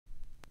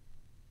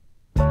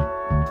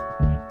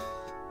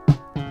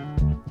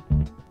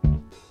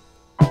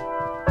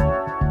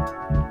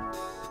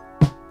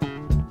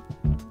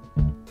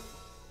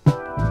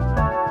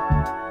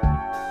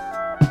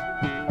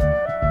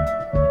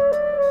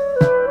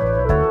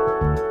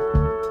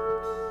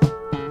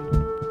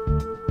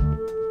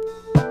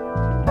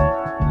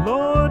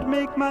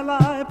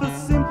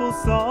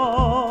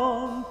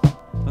song,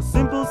 a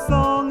simple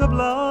song of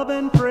love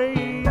and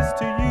praise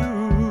to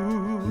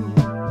you.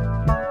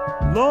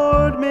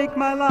 Lord, make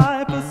my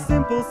life a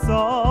simple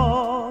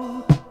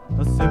song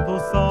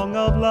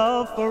of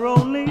love for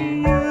only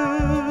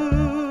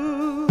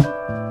you.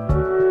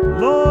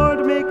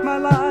 Lord, make my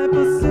life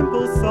a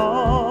simple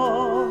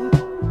song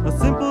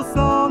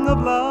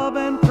of love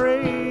and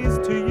praise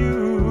to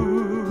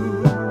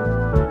you.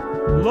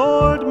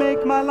 Lord,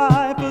 make my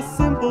life a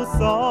simple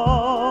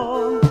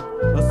song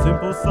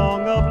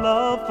of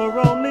love for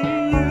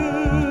only you.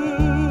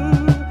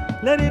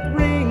 Let it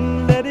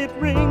ring,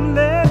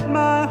 let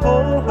my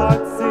whole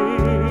heart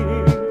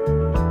sing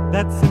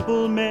that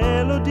simple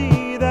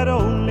melody that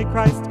only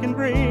Christ can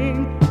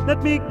bring.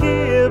 Let me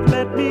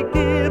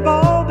give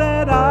all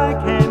that I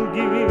can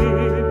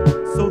give,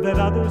 so that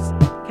others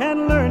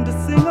can learn to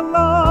sing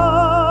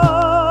along.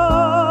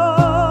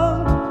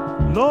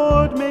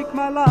 Lord, make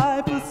my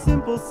life a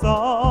simple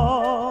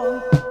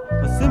song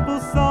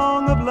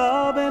of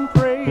love and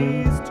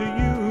praise to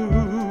you.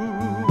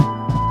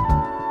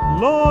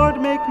 Lord,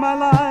 make my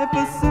life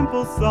a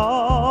simple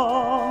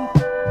song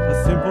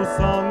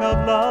of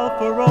love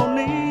for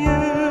only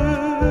you.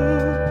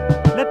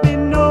 Let me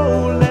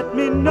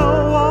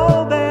know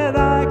all that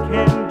I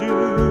can do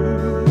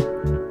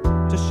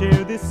to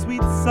share this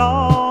sweet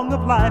song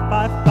of life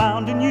I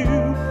found in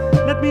you.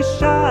 Let me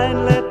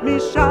shine,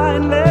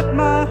 let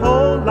my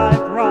whole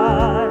life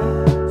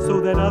rhyme, so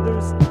that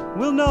others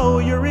will know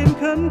you're in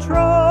control.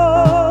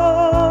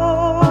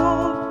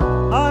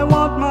 I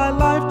want my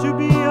life to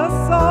be a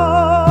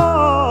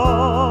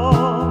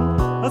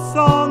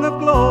song of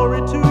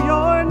glory to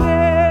your name.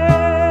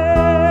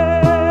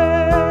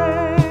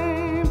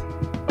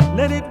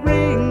 Let it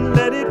ring,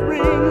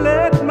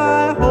 let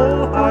my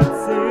whole heart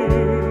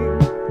sing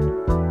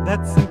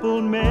that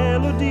simple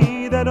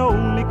melody that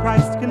only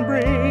Christ can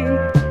bring.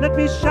 Let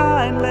me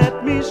shine,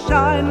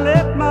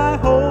 let my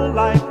whole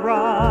life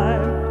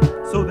rhyme,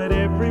 so that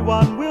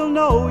everyone will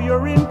know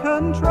you're in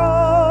control.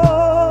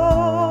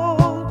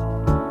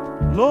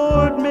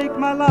 Lord, make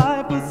my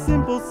life a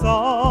simple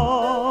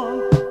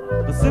song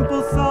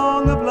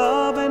of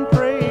love and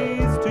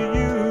praise to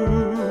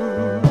you.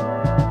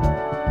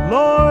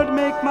 Lord,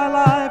 make my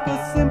life a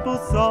simple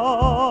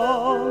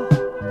song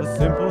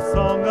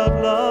of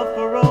love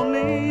for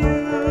only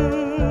you.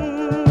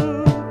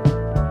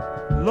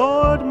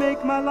 Lord,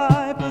 make my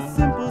life a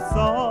simple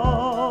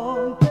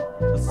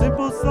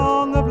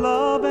song of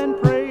love and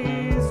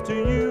praise to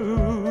you.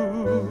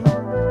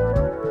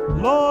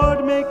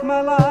 Lord, make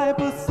my life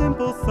a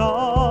simple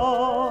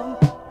song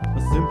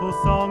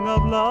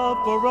of love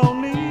for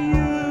only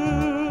you.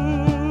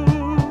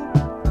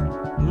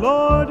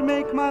 Lord,